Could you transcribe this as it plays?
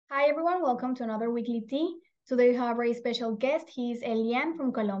Hi everyone, welcome to another weekly tea. Today we have a very special guest. He's Elian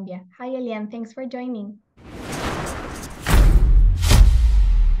from Colombia. Hi Elian, thanks for joining.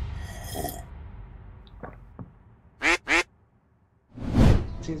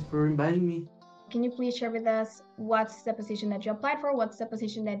 Thanks for inviting me. Can you please share with us what's the position that you applied for, what's the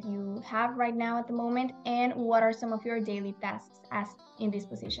position that you have right now at the moment, and what are some of your daily tasks as in this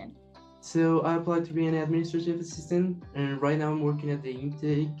position? So I applied to be an administrative assistant, and right now I'm working at the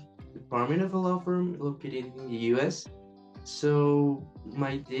intake department of a law firm located in the US. So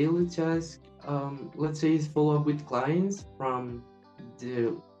my daily task, let's say, is follow up with clients from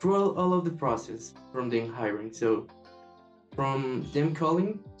through all of the process from them hiring. So from them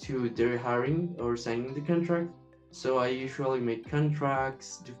calling to their hiring or signing the contract. So I usually make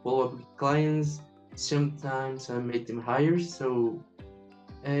contracts to follow up with clients. Sometimes I make them hire. So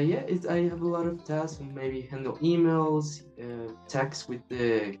yeah, I have a lot of tasks. Maybe handle emails, text with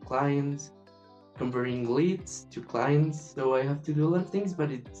the clients, converting leads to clients. So I have to do a lot of things,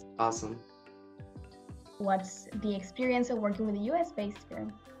 but it's awesome. What's the experience of working with a US-based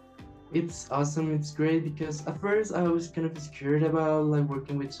firm? It's awesome. It's great because at first I was kind of scared about like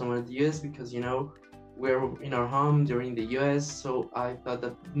working with someone in the US because we're in our home during the US, so I thought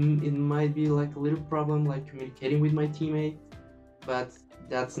that it might be like a little problem like communicating with my teammate, but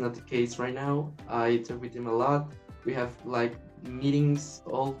that's not the case right now. I talk with him a lot. We have like meetings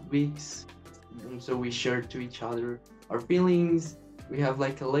all weeks, so we share to each other our feelings. We have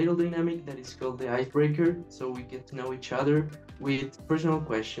like a little dynamic that is called the icebreaker, so we get to know each other with personal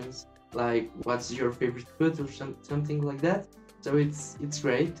questions like what's your favorite food or something like that. So it's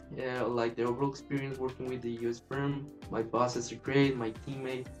great. Like the overall experience working with the US firm, my bosses are great, my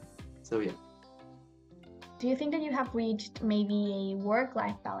teammate. So yeah. Do you think that you have reached maybe a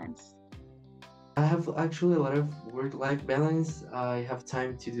work-life balance? I have actually a lot of work-life balance. I have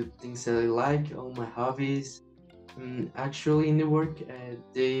time to do things that I like, all my hobbies. Actually, in the work,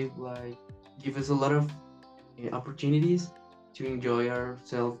 they like give us a lot of opportunities to enjoy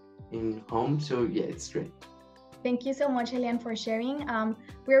ourselves in home. So yeah, it's great. Thank you so much, Elian, for sharing.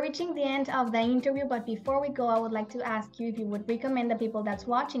 We're reaching the end of the interview, but before we go, I would like to ask you if you would recommend the people that's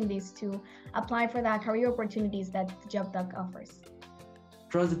watching this to apply for the career opportunities that the job doc offers.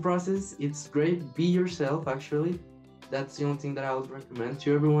 Trust the process. It's great. Be yourself, actually. That's the only thing that I would recommend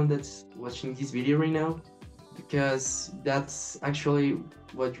to everyone that's watching this video right now, because that's actually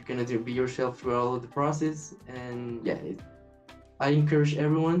what you're gonna do. Be yourself through all of the process. And yeah, I encourage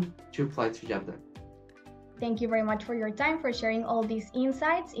everyone to apply to JobDoc. Thank you very much for your time, for sharing all these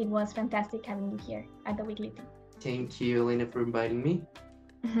insights. It was fantastic having you here at the Weekly Tea. Thank you, Elena, for inviting me.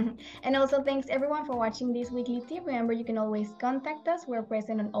 And also thanks everyone for watching this weekly tip. Remember, you can always contact us. We're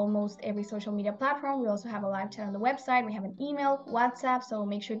present on almost every social media platform. We also have a live chat on the website. We have an email, WhatsApp, so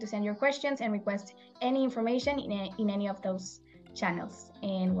make sure to send your questions and request any information in any of those channels.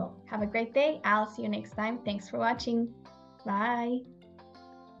 And well, have a great day. I'll see you next time. Thanks for watching. Bye.